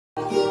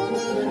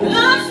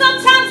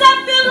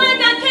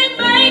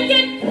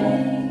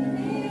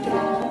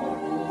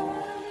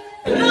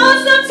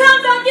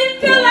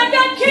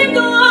can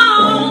go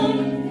on.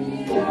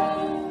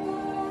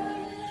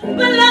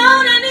 But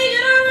Lord, I need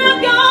you to wrap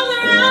your arms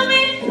around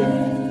me.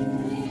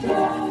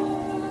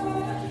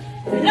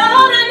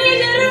 Lord, I need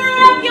you to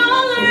wrap your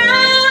arms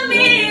around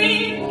me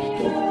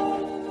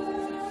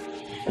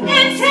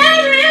and tell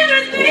me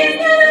everything's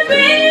gonna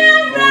be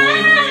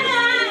alright.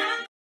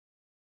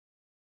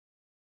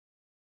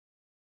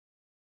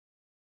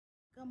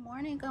 Good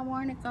morning, good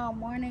morning, good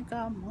morning,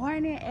 good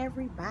morning,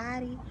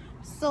 everybody.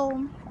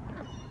 So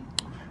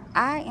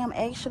I am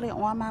actually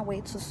on my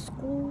way to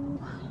school.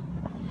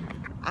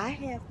 I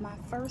have my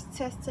first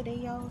test today,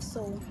 y'all,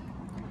 so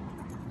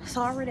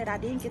sorry that I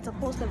didn't get to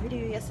post a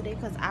video yesterday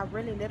because I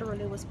really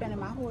literally was spending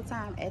my whole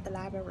time at the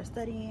library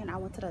studying. I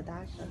went to the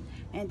doctor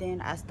and then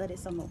I studied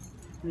some more.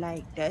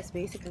 Like, that's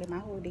basically my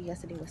whole day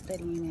yesterday, was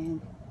studying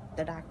and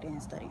the doctor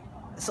and studying.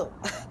 So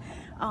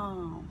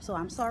so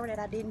I'm sorry that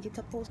I didn't get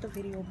to post a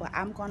video, but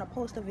I'm gonna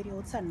post a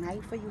video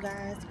tonight for you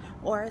guys,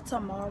 or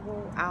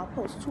tomorrow I'll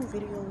post 2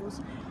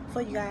 videos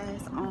for you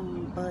guys.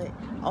 But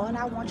all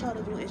I want y'all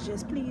to do is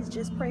just please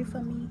just pray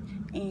for me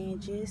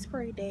and just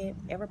pray that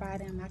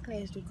everybody in my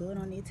class do good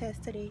on their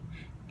test today.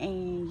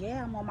 And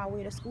yeah, I'm on my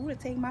way to school to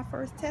take my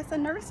first test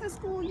in nursing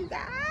school, you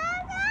guys.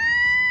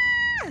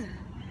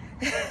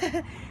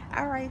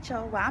 All right,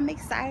 y'all, well, I'm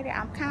excited,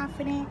 I'm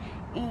confident,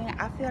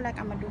 and I feel like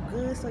I'm gonna do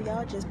good. So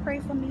y'all just pray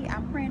for me.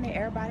 I'm praying that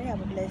everybody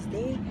have a blessed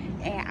day,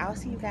 and I'll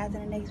see you guys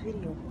in the next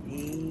video.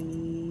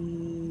 Bye.